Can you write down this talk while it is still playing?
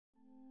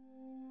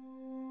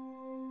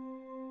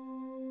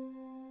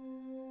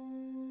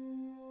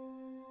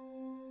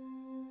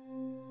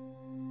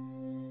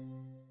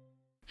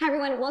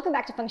everyone, welcome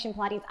back to Function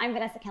Pilates. I'm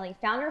Vanessa Kelly,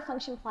 founder of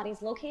Function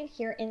Pilates, located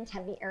here in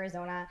Tempe,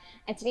 Arizona.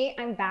 And today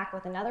I'm back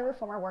with another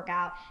reformer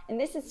workout. And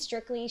this is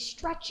strictly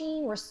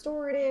stretching,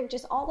 restorative,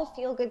 just all the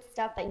feel-good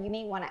stuff that you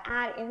may want to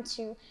add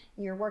into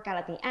your workout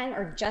at the end,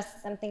 or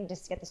just something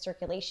just to get the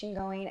circulation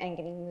going and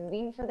getting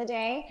moving for the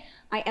day.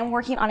 I am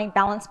working on a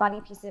balanced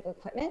body piece of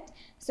equipment.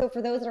 So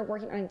for those that are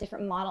working on a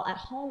different model at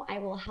home, I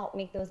will help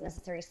make those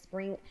necessary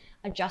spring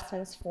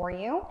adjustments for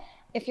you.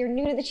 If you're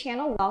new to the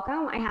channel,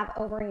 welcome. I have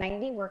over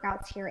 90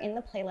 workouts here in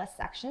the playlist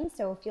section,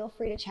 so feel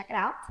free to check it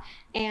out.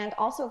 And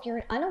also, if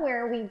you're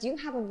unaware, we do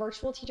have a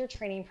virtual teacher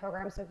training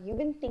program. So if you've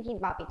been thinking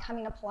about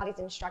becoming a Pilates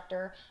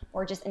instructor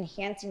or just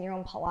enhancing your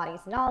own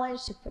Pilates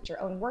knowledge to put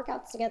your own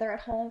workouts together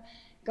at home,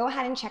 go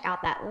ahead and check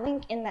out that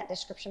link in that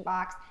description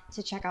box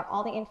to check out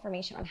all the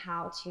information on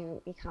how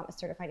to become a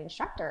certified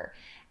instructor.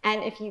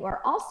 And if you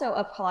are also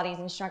a Pilates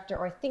instructor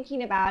or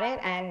thinking about it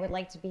and would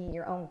like to be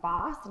your own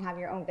boss and have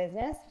your own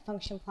business,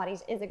 Function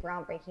Pilates is a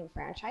groundbreaking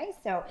franchise.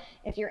 So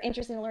if you're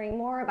interested in learning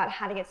more about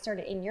how to get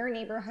started in your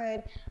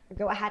neighborhood,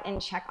 go ahead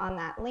and check on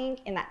that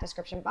link in that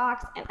description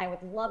box. And I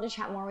would love to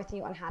chat more with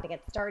you on how to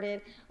get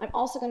started. I'm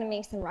also going to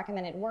make some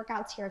recommended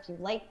workouts here if you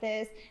like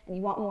this and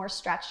you want more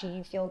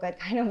stretchy, feel good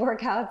kind of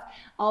workouts.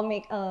 I'll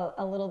make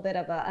a little bit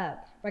of a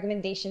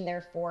recommendation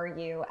there for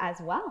you as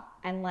well.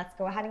 And let's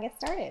go ahead and get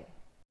started.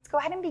 Let's go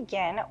ahead and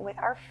begin with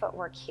our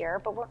footwork here,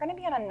 but we're going to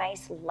be on a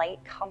nice, light,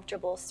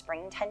 comfortable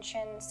spring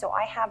tension. So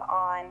I have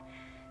on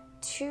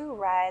 2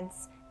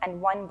 reds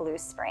and 1 blue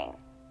spring.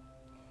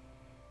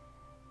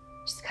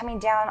 Just coming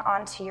down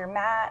onto your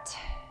mat,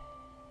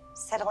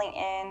 settling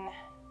in,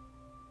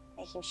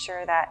 making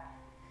sure that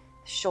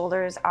the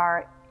shoulders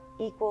are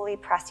equally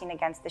pressing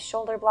against the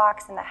shoulder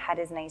blocks and the head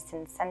is nice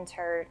and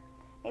centered.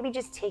 Maybe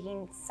just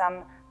taking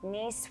some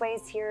knee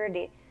sways here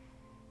to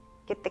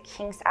get the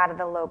kinks out of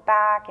the low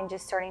back and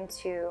just starting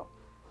to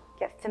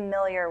get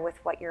familiar with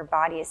what your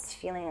body is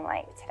feeling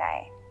like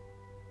today.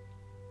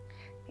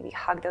 Maybe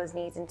hug those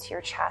knees into your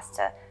chest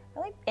to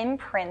really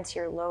imprint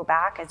your low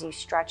back as you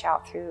stretch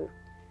out through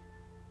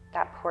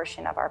that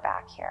portion of our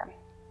back here.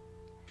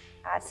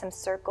 Add some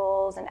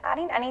circles and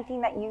adding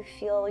anything that you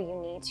feel you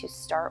need to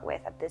start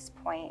with at this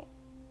point.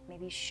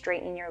 Maybe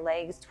straightening your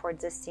legs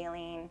towards the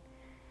ceiling,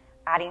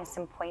 adding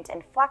some point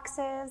and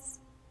flexes.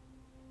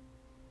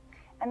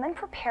 And then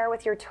prepare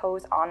with your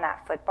toes on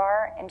that foot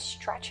bar and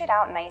stretch it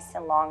out nice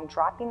and long,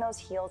 dropping those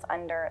heels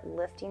under,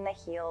 lifting the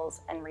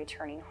heels and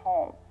returning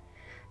home.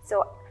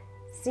 So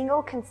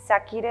single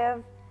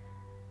consecutive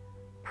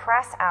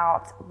press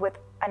out with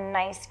a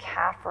nice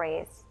calf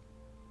raise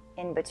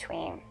in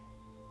between.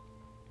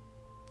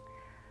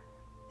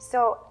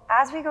 So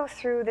as we go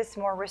through this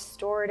more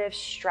restorative,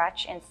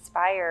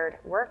 stretch-inspired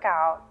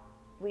workout,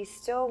 we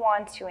still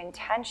want to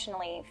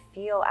intentionally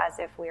feel as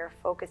if we are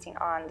focusing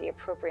on the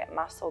appropriate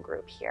muscle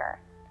group here.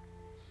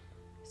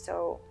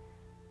 So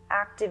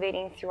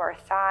activating through our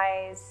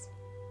thighs,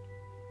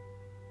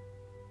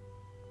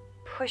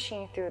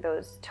 pushing through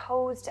those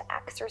toes to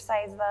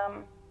exercise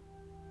them,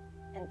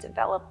 and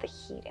develop the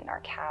heat in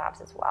our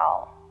calves as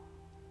well.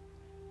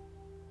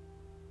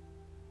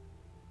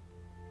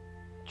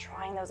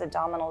 Drawing those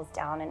abdominals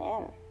down and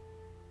in.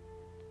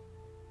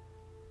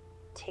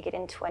 Take it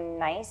into a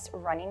nice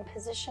running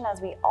position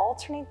as we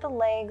alternate the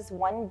legs.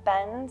 1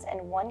 bends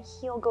and 1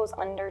 heel goes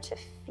under to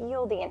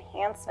feel the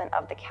enhancement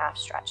of the calf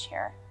stretch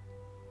here.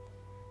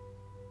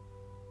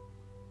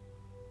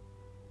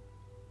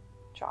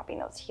 Dropping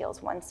those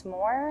heels once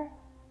more.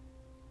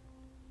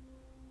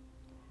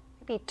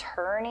 Maybe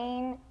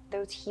turning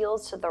those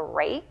heels to the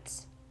right.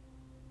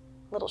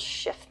 Little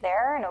shift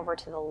there and over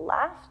to the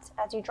left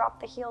as you drop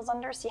the heels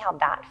under. See how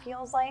that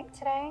feels like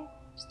today?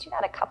 Just do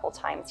that a couple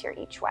times here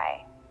each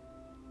way.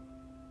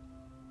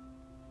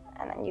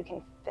 And then you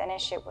can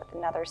finish it with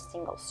another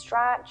single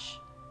stretch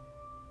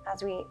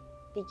as we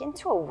begin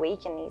to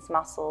awaken these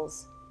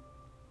muscles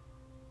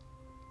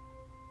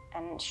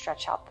and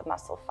stretch out the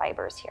muscle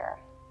fibers here.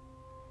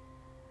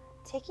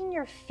 Taking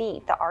your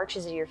feet, the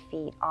arches of your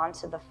feet,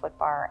 onto the foot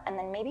bar and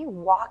then maybe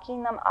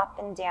walking them up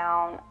and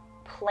down,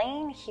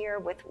 playing here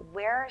with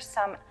where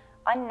some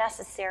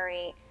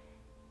unnecessary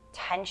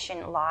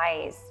tension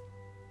lies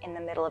in the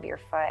middle of your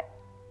foot,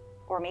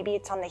 or maybe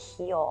it's on the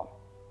heel.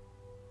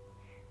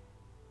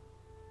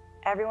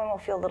 Everyone will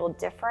feel a little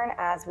different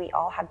as we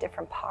all have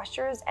different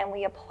postures and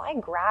we apply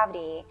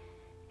gravity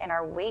and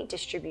our weight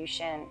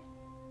distribution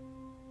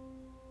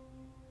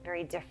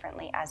very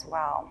differently as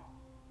well.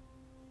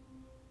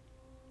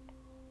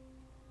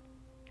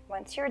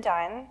 Once you're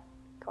done,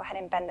 go ahead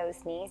and bend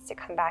those knees to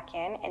come back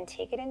in and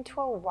take it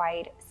into a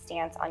wide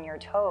stance on your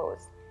toes.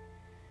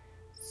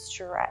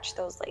 Stretch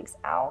those legs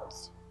out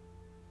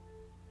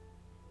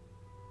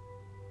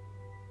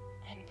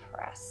and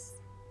press.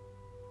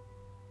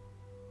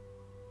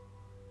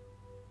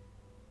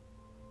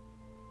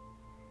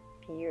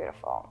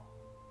 Beautiful.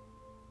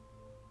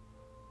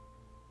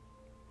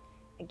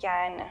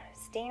 Again,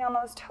 staying on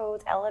those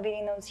toes,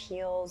 elevating those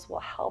heels will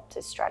help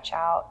to stretch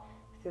out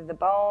through the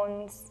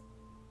bones,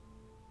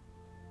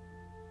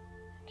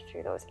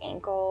 through those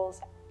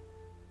ankles.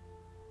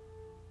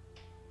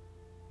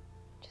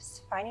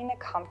 finding a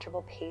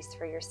comfortable pace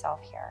for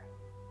yourself here.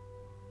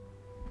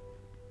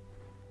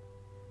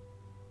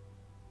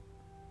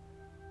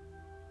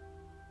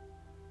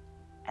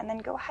 And then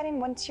go ahead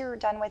and once you're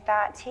done with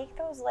that, take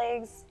those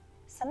legs,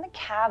 send the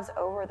calves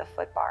over the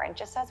foot bar. And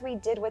just as we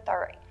did with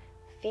our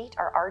feet,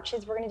 our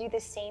arches, we're going to do the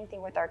same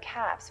thing with our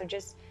calves. So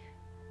just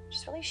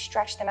really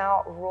stretch them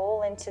out,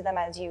 roll into them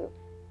as you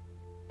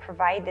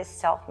provide this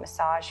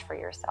self-massage for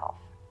yourself.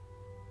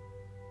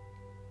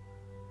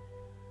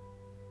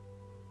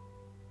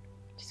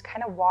 Just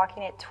kind of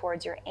walking it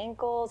towards your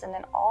ankles and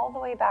then all the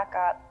way back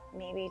up,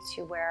 maybe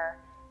to where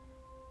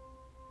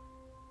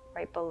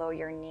right below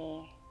your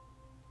knee.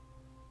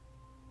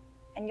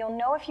 And you'll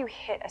know if you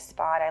hit a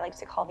spot. I like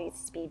to call these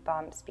speed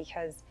bumps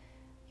because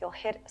you'll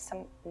hit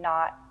some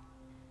knot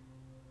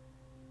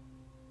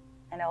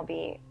and it'll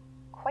be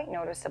quite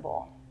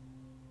noticeable.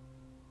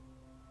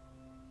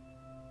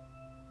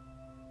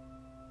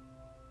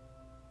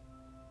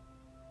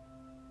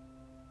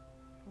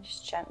 And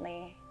just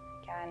gently,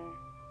 again,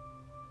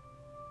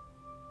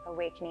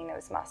 awakening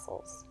those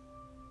muscles.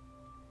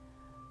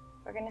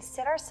 We're going to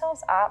sit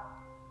ourselves up.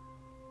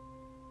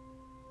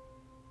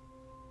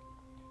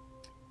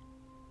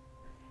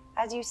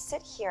 As you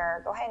sit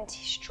here, go ahead and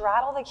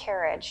straddle the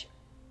carriage.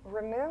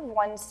 Remove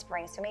one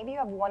spring. So maybe you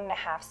have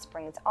 1.5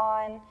 springs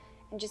on,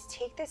 and just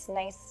take this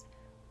nice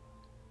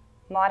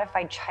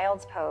modified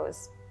child's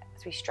pose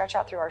as we stretch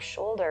out through our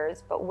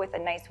shoulders, but with a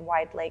nice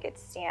wide-legged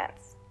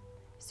stance.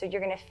 So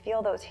you're going to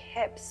feel those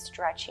hips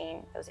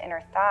stretching, those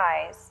inner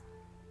thighs.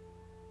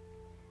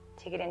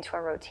 Take it into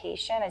a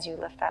rotation as you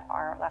lift that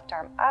left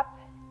arm up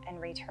and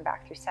return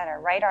back through center.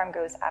 Right arm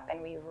goes up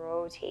and we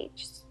rotate,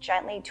 just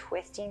gently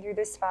twisting through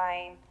the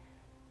spine,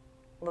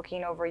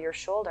 looking over your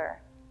shoulder.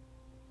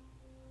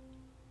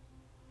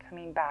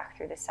 Coming back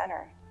through the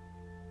center.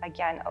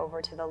 Again,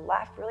 over to the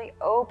left, really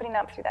opening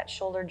up through that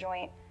shoulder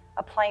joint,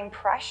 applying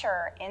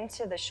pressure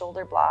into the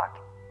shoulder block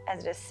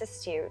as it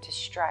assists you to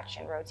stretch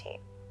and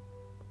rotate.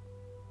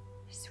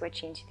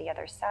 Switching to the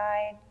other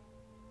side.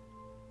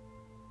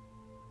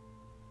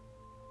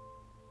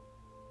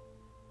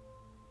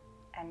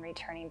 And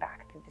returning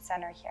back through the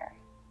center here.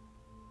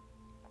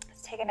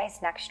 Let's take a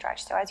nice neck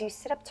stretch. So as you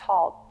sit up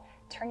tall,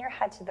 turn your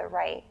head to the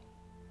right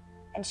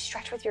and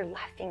stretch with your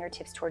left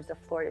fingertips towards the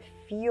floor to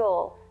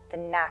feel the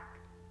neck,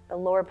 the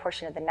lower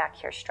portion of the neck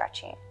here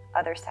stretching.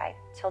 Other side,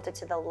 tilt it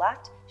to the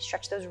left,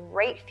 stretch those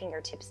right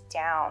fingertips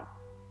down.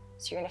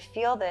 So you're going to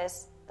feel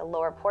this, the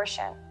lower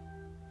portion.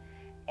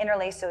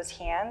 Interlace those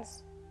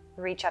hands,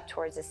 reach up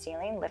towards the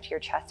ceiling, lift your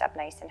chest up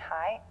nice and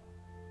high.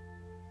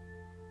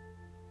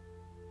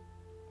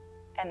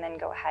 And then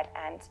go ahead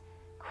and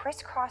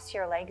crisscross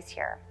your legs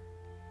here.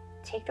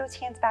 Take those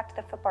hands back to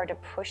the foot bar to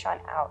push on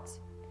out.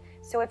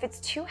 So if it's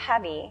too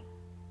heavy,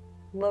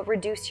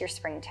 reduce your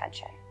spring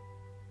tension.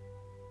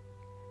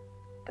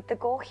 But the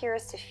goal here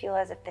is to feel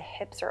as if the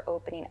hips are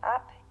opening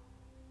up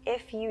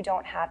if you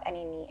don't have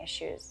any knee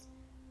issues.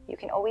 You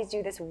can always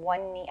do this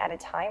one knee at a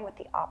time with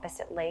the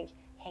opposite leg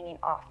hanging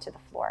off to the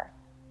floor.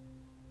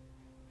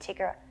 Take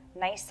a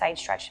nice side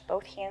stretch,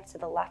 both hands to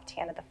the left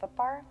hand of the foot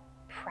bar,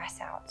 press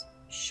out.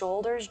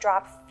 Shoulders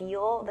drop,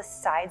 feel the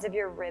sides of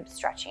your ribs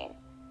stretching.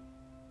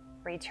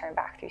 Return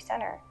back through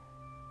center.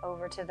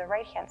 Over to the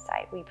right hand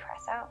side, we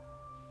press out.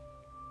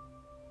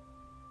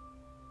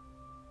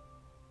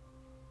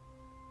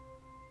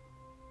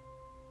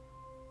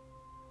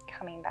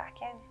 Coming back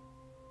in.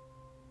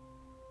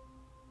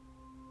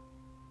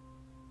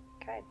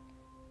 Good.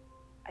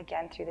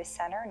 Again through the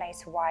center,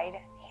 nice wide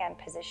hand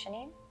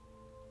positioning.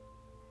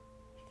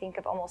 Think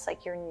of almost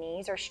like your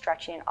knees are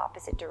stretching in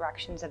opposite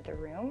directions of the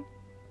room.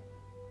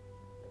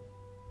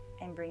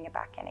 And bring it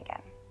back in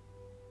again.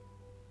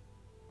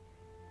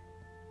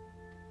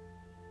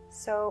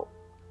 So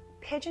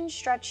pigeon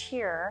stretch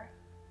here.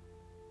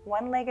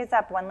 One leg is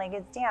up, one leg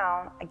is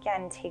down.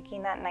 Again,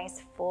 taking that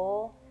nice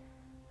full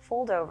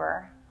fold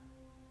over.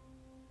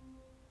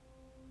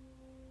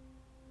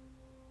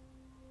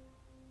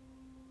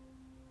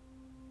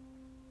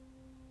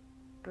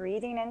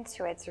 Breathing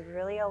into it to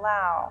really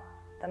allow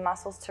the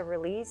muscles to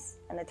release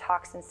and the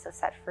toxins to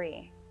set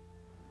free.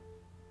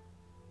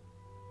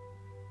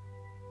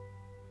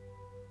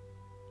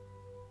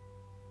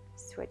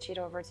 Switch it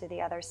over to the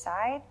other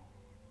side.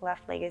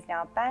 Left leg is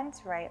now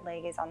bent, right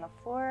leg is on the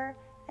floor,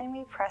 and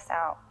we press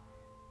out.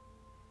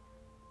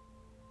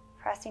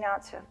 Pressing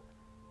out to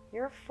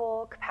your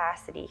full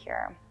capacity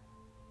here.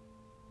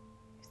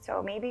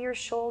 So maybe your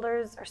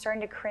shoulders are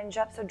starting to cringe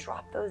up, so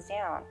drop those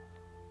down.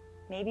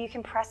 Maybe you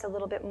can press a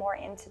little bit more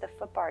into the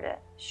foot bar to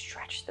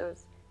stretch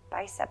those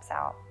biceps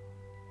out.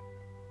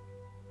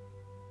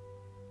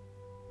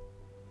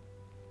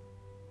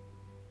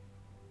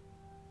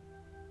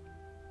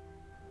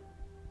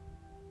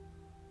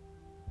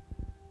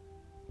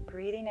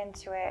 Breathing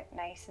into it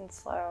nice and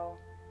slow.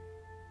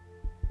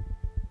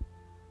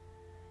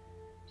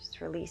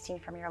 Just releasing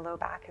from your low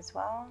back as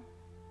well.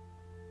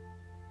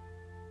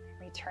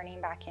 Returning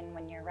back in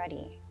when you're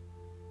ready.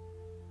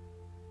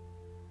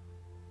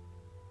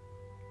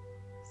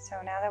 So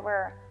now that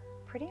we're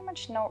pretty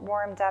much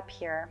warmed up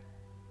here,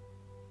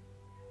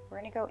 We're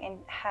going to go in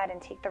ahead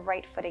and take the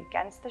right foot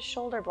against the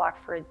shoulder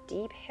block for a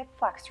deep hip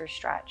flexor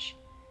stretch.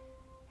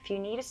 If you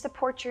need to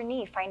support your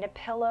knee, find a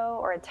pillow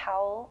or a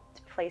towel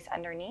to place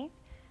underneath,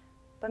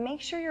 but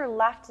make sure your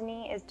left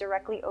knee is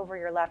directly over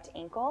your left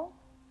ankle.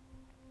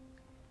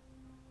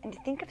 And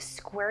think of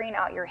squaring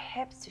out your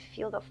hips to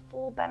feel the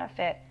full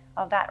benefit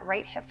of that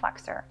right hip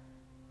flexor.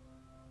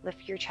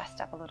 Lift your chest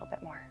up a little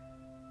bit more.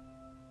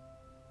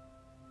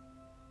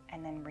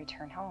 And then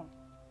return home.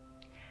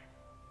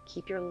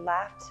 Keep your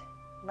left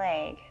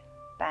leg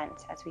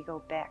bent as we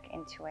go back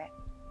into it.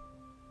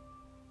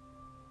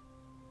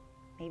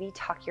 Maybe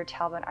tuck your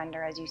tailbone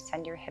under as you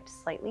send your hips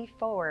slightly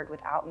forward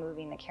without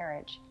moving the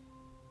carriage.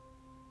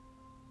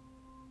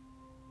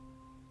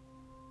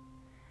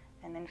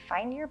 And then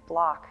find your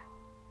block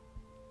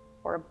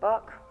or a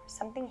book,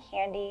 something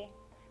handy,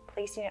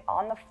 placing it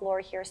on the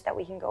floor here so that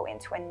we can go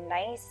into a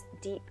nice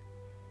deep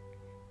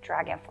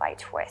dragonfly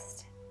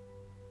twist.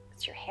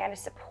 So your hand is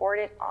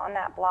supported on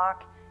that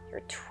block.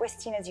 You're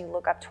twisting as you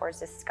look up towards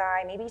the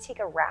sky. Maybe take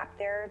a wrap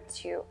there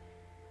to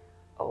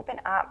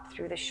open up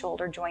through the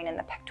shoulder joint and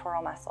the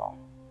pectoral muscle.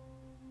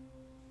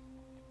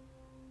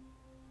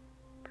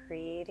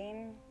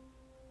 Breathing.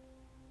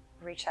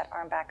 Reach that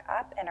arm back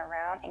up and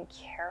around and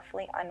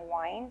carefully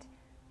unwind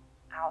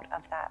out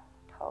of that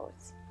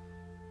pose.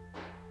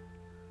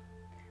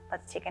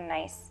 Let's take a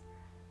nice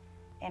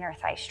inner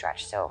thigh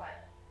stretch. So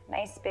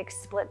nice big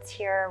splits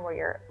here where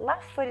your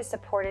left foot is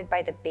supported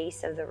by the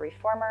base of the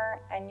reformer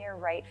and your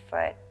right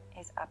foot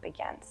is up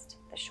against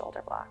the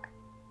shoulder block.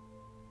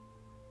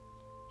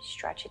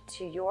 Stretch it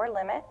to your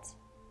limit.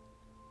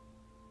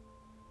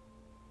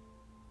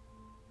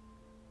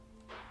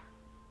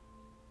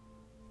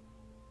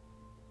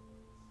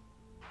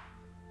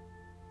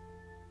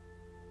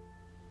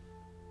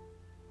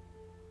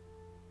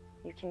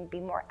 You can be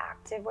more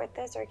active with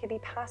this, or it could be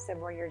passive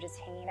where you're just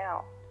hanging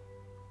out.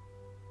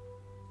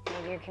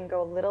 Maybe you can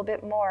go a little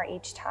bit more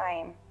each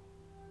time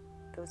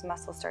those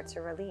muscles start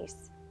to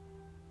release.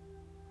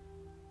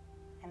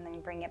 And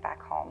then bring it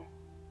back home.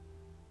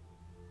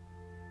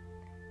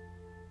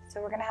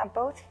 So we're going to have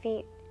both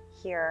feet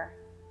here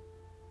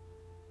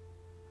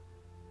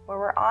where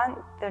we're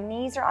on, the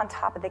knees are on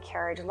top of the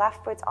carriage,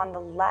 left foot's on the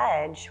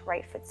ledge,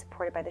 right foot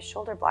supported by the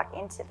shoulder block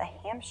into the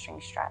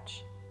hamstring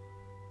stretch.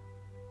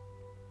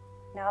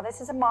 Now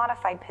this is a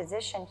modified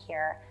position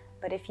here,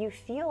 but if you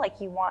feel like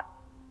you want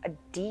a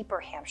deeper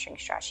hamstring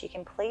stretch, you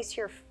can place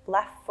your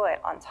left foot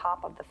on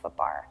top of the foot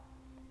bar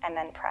and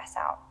then press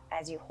out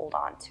as you hold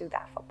on to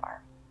that foot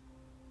bar.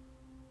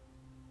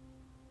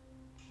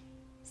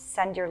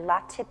 Send your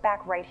left hip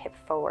back, right hip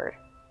forward.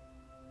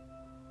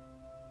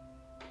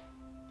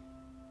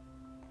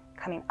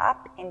 Coming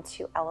up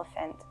into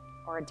elephant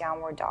or a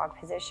downward dog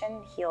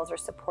position. Heels are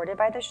supported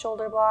by the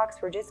shoulder blocks.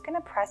 We're just going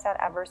to press out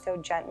ever so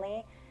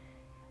gently,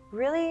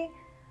 really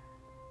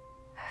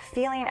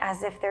feeling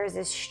as if there's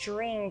this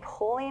string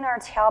pulling our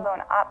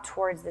tailbone up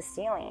towards the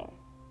ceiling.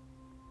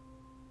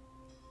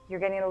 You're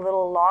getting a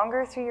little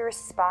longer through your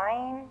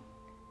spine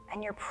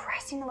and you're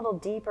pressing a little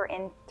deeper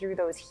in through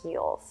those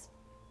heels.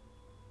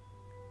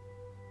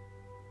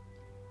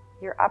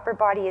 Your upper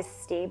body is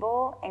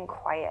stable and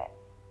quiet.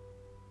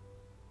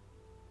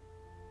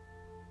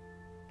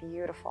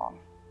 Beautiful.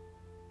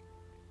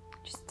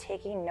 Just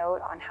taking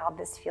note on how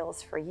this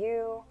feels for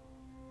you,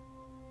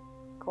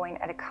 going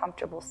at a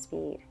comfortable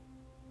speed,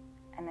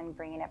 and then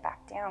bringing it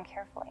back down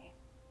carefully.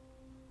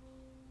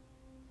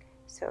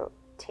 So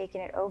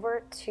taking it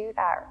over to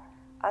that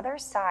other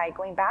side,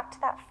 going back to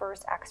that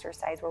first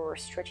exercise where we're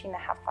stretching the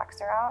half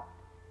flexor out.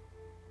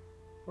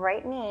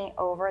 Right knee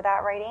over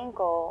that right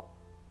ankle.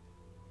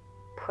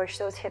 Push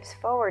those hips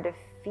forward to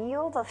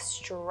feel the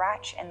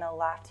stretch in the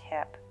left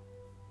hip.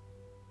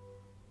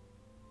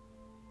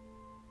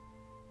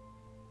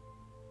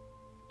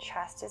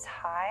 Chest is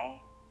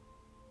high.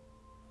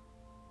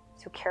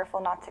 So careful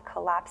not to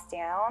collapse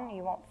down.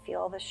 You won't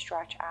feel the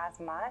stretch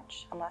as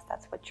much unless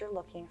that's what you're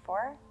looking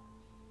for.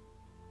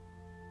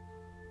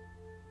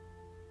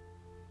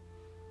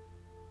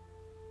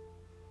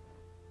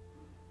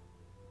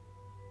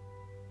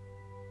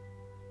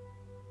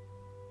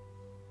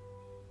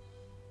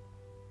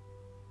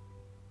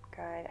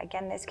 Good.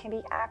 Again, this can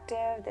be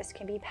active, this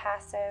can be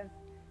passive,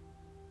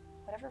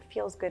 whatever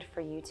feels good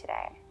for you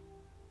today.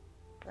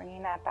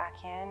 Bringing that back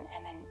in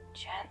and then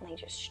gently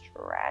just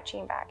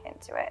stretching back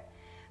into it.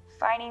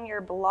 Finding your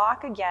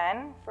block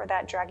again for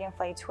that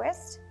dragonfly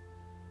twist.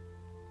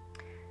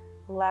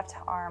 Left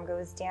arm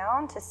goes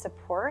down to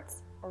support,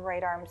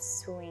 right arm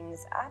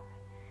swings up.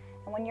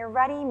 And when you're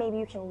ready, maybe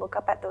you can look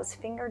up at those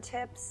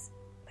fingertips,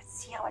 but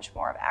see how much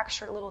more of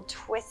extra little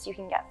twist you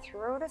can get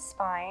through the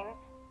spine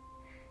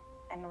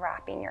and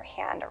wrapping your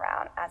hand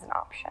around as an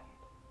option.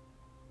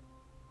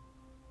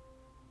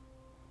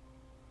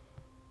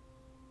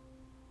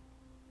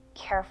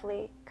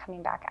 Carefully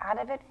coming back out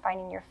of it,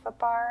 finding your foot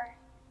bar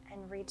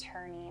and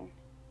returning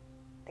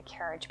the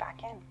carriage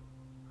back in.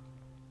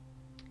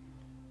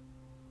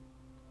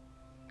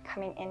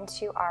 Coming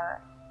into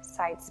our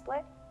side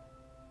split.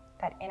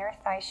 that inner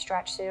thigh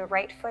stretch. So your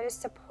right foot is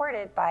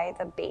supported by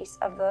the base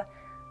of the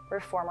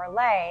reformer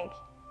leg,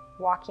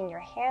 walking your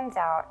hands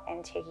out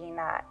and taking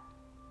that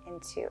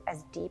into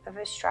as deep of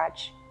a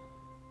stretch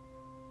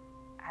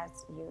as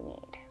you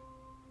need.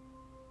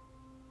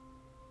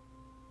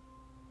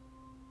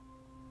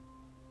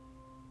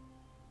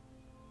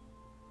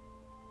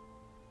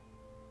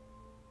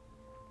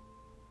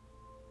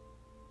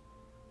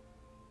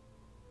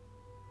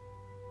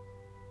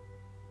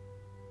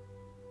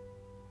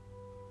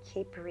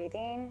 Keep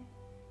breathing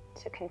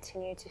to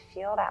continue to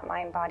feel that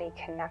mind-body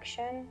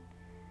connection,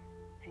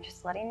 and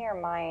just letting your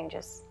mind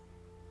just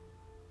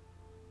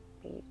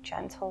be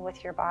gentle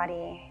with your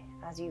body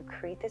as you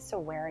create this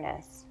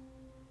awareness.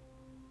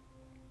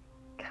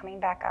 Coming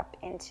back up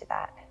into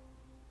that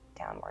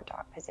downward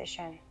dog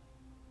position.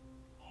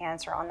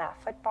 Hands are on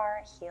that foot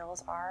bar,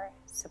 heels are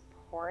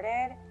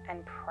supported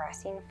and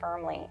pressing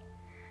firmly.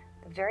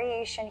 The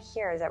variation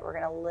here is that we're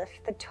going to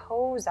lift the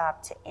toes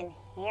up to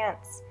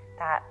enhance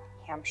that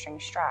hamstring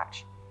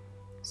stretch.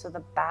 So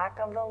the back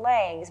of the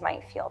legs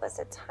might feel this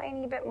a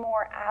tiny bit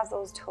more as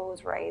those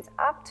toes raise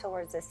up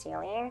towards the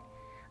ceiling.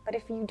 But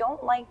if you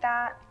don't like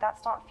that, if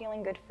that's not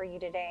feeling good for you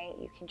today,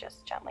 you can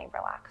just gently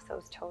relax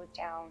those toes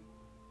down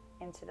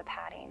into the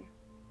padding.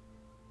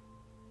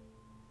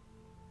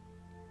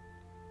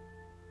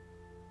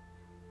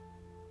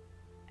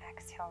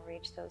 Exhale,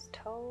 reach those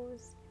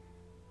toes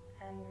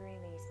and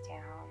release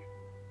down.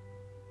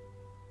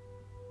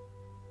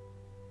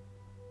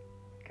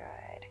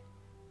 Good.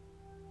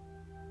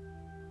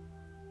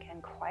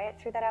 Again, quiet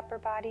through that upper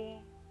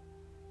body.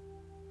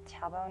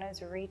 Tailbone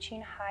is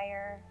reaching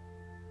higher.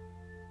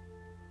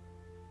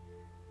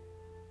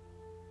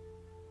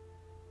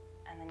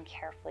 And then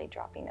carefully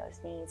dropping those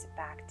knees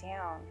back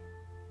down.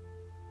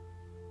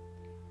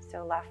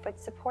 So left foot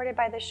supported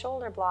by the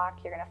shoulder block.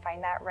 You're going to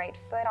find that right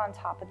foot on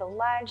top of the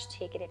ledge,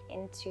 taking it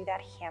into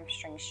that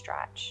hamstring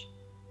stretch.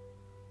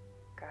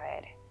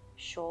 Good.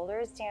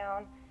 Shoulders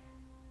down.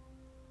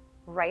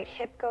 Right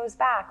hip goes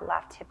back,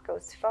 left hip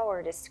goes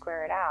forward to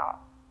square it out.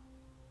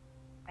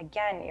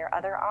 Again, your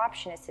other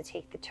option is to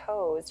take the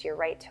toes, your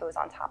right toes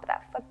on top of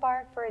that foot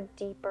bar for a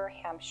deeper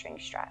hamstring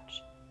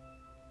stretch.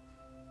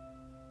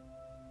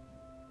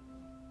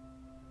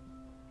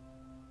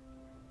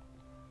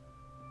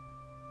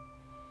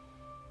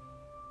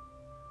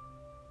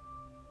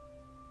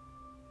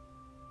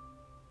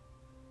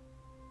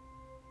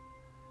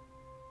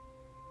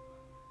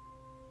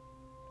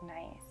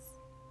 Nice.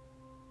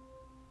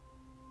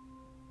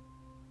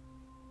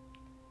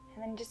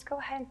 And then just go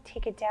ahead and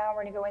take it down.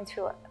 We're going to go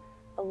into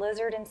a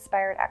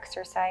lizard-inspired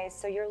exercise.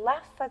 So your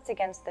left foot's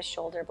against the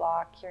shoulder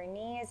block. Your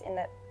knee is in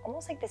the,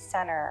 almost like the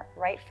center.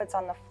 Right foot's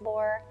on the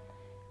floor.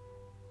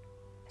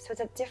 So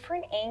it's a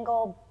different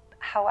angle.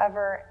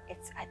 However,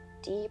 it's a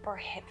deeper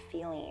hip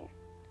feeling.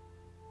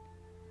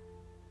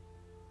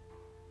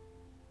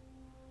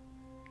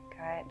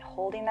 Good.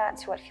 Holding that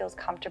to what feels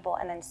comfortable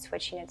and then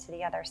switching it to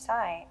the other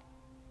side.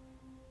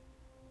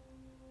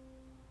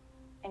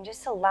 And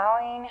just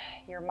allowing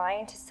your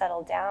mind to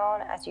settle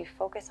down as you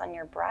focus on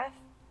your breath.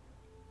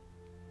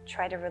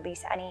 Try to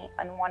release any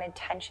unwanted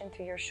tension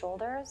through your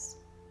shoulders.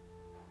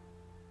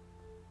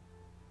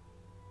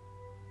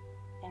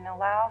 And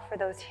allow for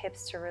those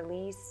hips to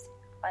release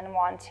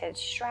unwanted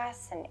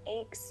stress and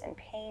aches and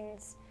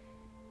pains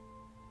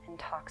and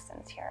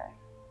toxins here.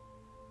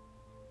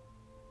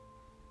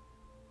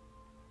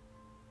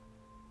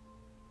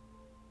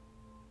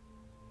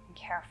 And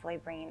carefully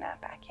bringing that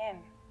back in.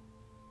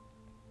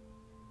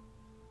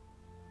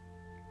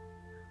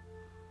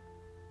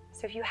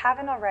 So if you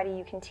haven't already,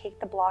 you can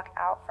take the block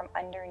out from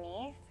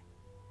underneath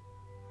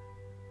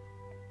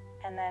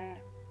and then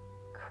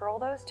curl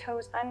those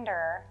toes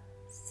under,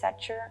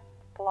 set your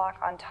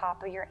block on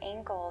top of your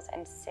ankles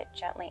and sit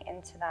gently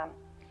into them.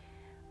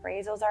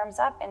 Raise those arms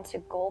up into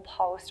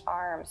goalpost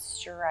arms,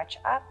 stretch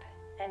up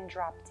and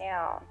drop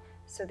down.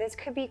 So this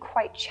could be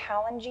quite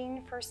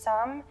challenging for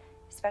some,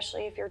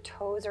 especially if your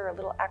toes are a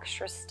little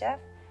extra stiff.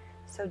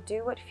 So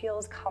do what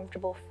feels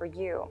comfortable for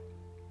you.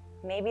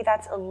 Maybe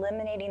that's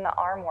eliminating the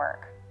arm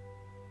work.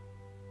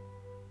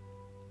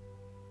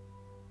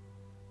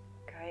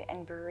 Good,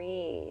 and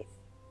breathe.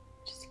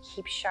 Just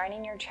keep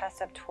shining your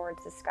chest up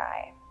towards the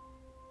sky.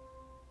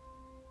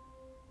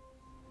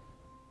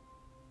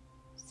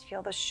 Just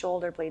feel the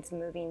shoulder blades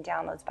moving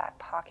down those back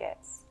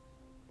pockets.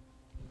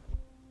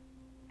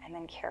 And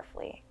then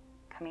carefully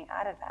coming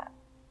out of that.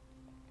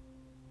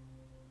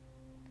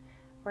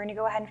 We're going to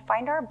go ahead and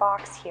find our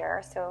box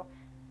here. So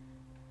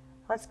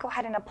let's go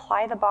ahead and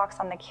apply the box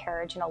on the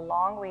carriage in a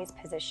long ways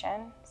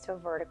position, so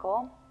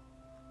vertical.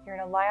 You're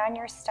going to lie on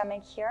your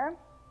stomach here.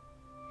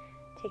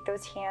 Take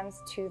those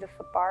hands to the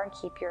foot bar and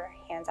keep your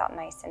hands out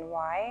nice and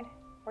wide.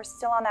 We're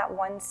still on that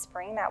one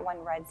spring, that one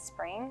red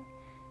spring.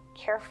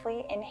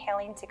 Carefully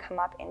inhaling to come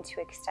up into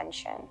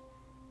extension.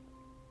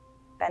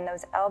 Bend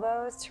those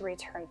elbows to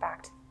return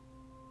back to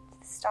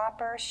the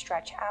stopper.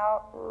 Stretch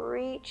out,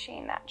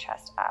 reaching that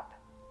chest up.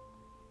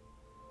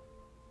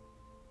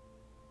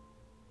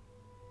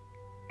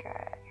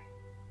 Good.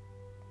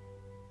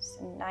 So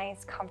a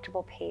nice,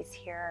 comfortable pace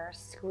here.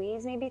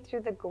 Squeeze maybe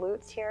through the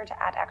glutes here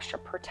to add extra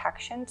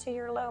protection to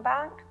your low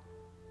back.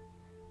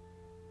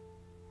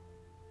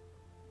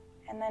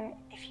 And then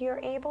if you're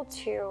able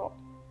to,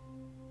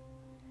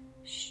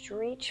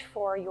 reach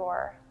for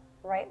your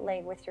right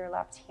leg with your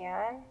left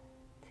hand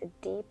to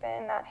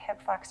deepen that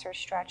hip flexor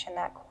stretch and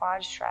that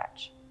quad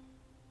stretch.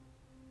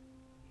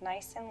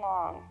 Nice and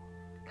long,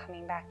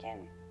 coming back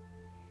in.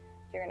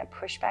 You're going to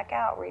push back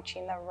out,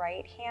 reaching the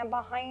right hand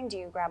behind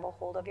you, grab a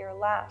hold of your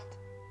left.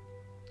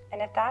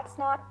 And if that's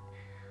not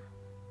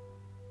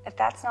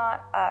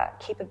a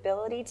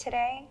capability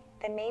today,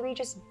 then maybe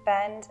just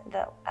bend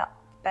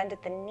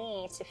at the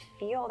knee to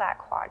feel that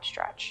quad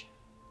stretch.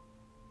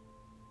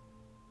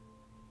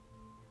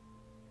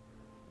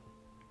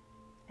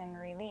 And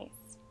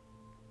release.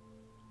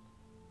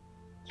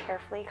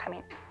 Carefully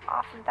coming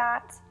off of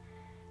that,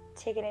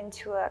 take it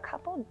into a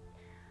couple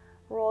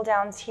roll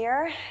downs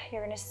here.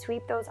 You're going to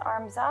sweep those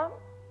arms up,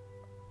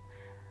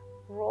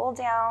 roll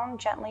down,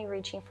 gently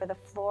reaching for the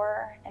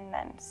floor, and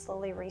then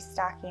slowly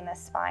restacking the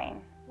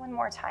spine. One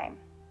more time.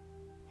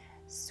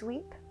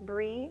 Sweep,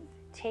 breathe,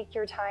 take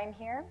your time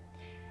here.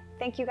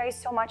 Thank you guys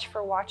so much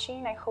for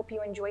watching. I hope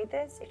you enjoyed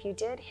this. If you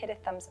did, hit a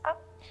thumbs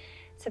up,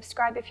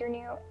 subscribe if you're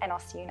new, and I'll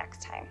see you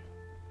next time.